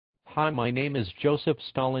Hi, my name is Joseph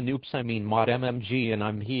Stalin Mod MMG, and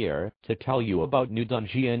I'm here to tell you about new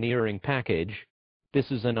Dungeoneering Package. This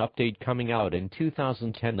is an update coming out in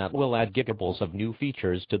 2010 that will add gigables of new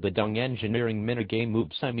features to the Dungeoneering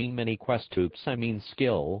minigame mini quest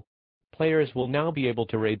skill. Players will now be able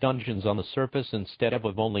to raid dungeons on the surface instead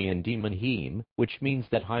of only in Demon Heim, which means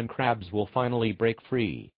that Heim crabs will finally break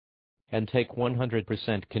free and take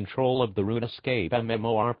 100% control of the RuneScape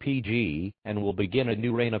MMORPG, and will begin a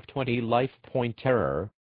new reign of 20 life point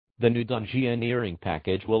terror. The new Dungeoneering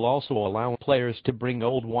package will also allow players to bring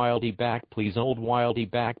old Wildy back please,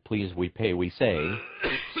 we pay we say.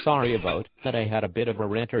 Sorry about that, I had a bit of a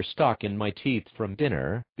renter stuck in my teeth from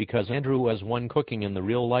dinner, because Andrew was one cooking in the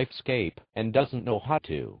real life scape, and doesn't know how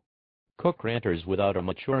to cook ranters without a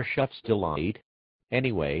mature chef's delight.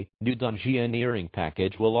 Anyway, new Dungeoneering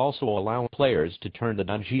package will also allow players to turn the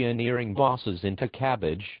Dungeoneering bosses into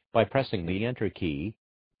cabbage by pressing the Enter key.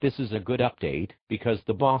 This is a good update, because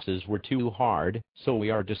the bosses were too hard, so we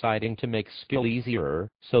are deciding to make skill easier,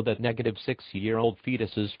 so that -6-year-old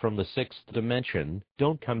fetuses from the 6th dimension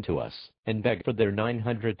don't come to us and beg for their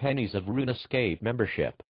 900 pennies of RuneScape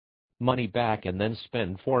membership money back and then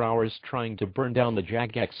spend 4 hours trying to burn down the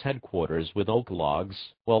Jagex headquarters with oak logs,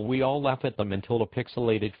 while we all laugh at them until a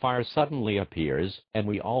pixelated fire suddenly appears, and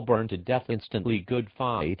we all burn to death instantly. Good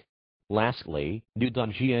fight. Lastly, new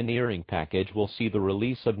Dungeoneering package will see the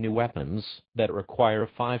release of new weapons that require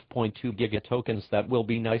 5.2 gigatokens that will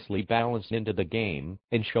be nicely balanced into the game,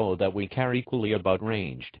 and show that we care equally about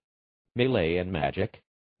ranged, melee and magic.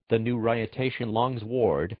 The new Riotation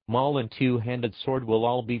Longsword, Maul and two-handed sword will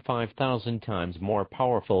all be 5,000 times more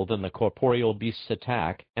powerful than the corporeal beast's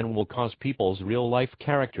attack, and will cause people's real-life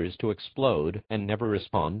characters to explode and never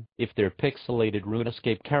respawn if their pixelated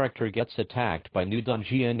RuneScape character gets attacked by new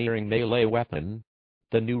Dungeoneering melee weapon.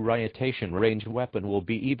 The new Riotation ranged weapon will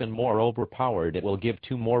be even more overpowered. It will give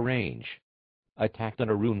 2 more range attack than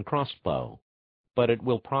a rune crossbow. But it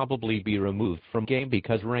will probably be removed from game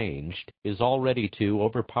because ranged is already too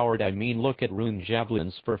overpowered. I mean, look at rune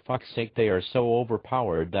javelins, for fuck's sake, they are so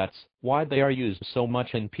overpowered. That's why they are used so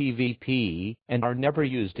much in PvP and are never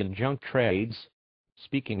used in junk trades.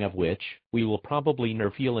 Speaking of which, we will probably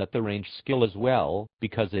nerf heal at the range skill as well,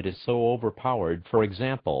 because it is so overpowered. For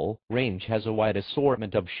example, range has a wide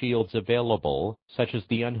assortment of shields available, such as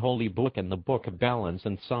the Unholy Book and the Book of Balance,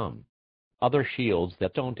 and some other shields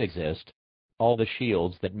that don't exist. All the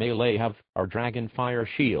shields that melee have are Dragonfire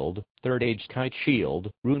Shield, Third Age Kite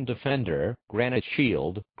Shield, Rune Defender, Granite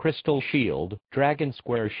Shield, Crystal Shield, Dragon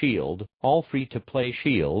Square Shield, all free-to-play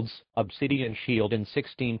shields, Obsidian Shield, and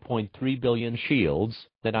 16.3 billion shields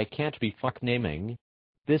that I can't be naming.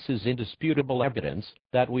 This is indisputable evidence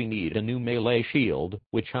that we need a new melee shield,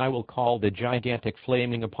 which I will call the Gigantic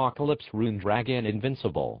Flaming Apocalypse Rune Dragon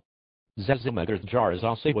Invincible. Zezimager's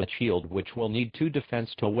Jarzasewa shield, which will need 2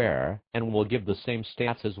 defense to wear, and will give the same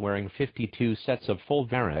stats as wearing 52 sets of full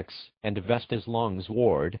Varix, and a vest as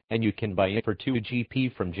Longsword, and you can buy it for 2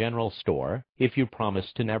 GP from General Store, if you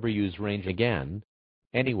promise to never use range again.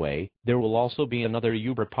 Anyway, there will also be another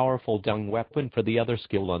uber powerful dung weapon for the other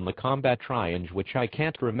skill on the combat triangle, which I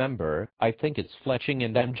can't remember. I think it's fletching,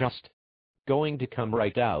 and I'm just going to come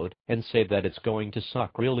right out and say that it's going to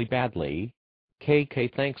suck really badly.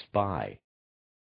 KK, thanks, bye.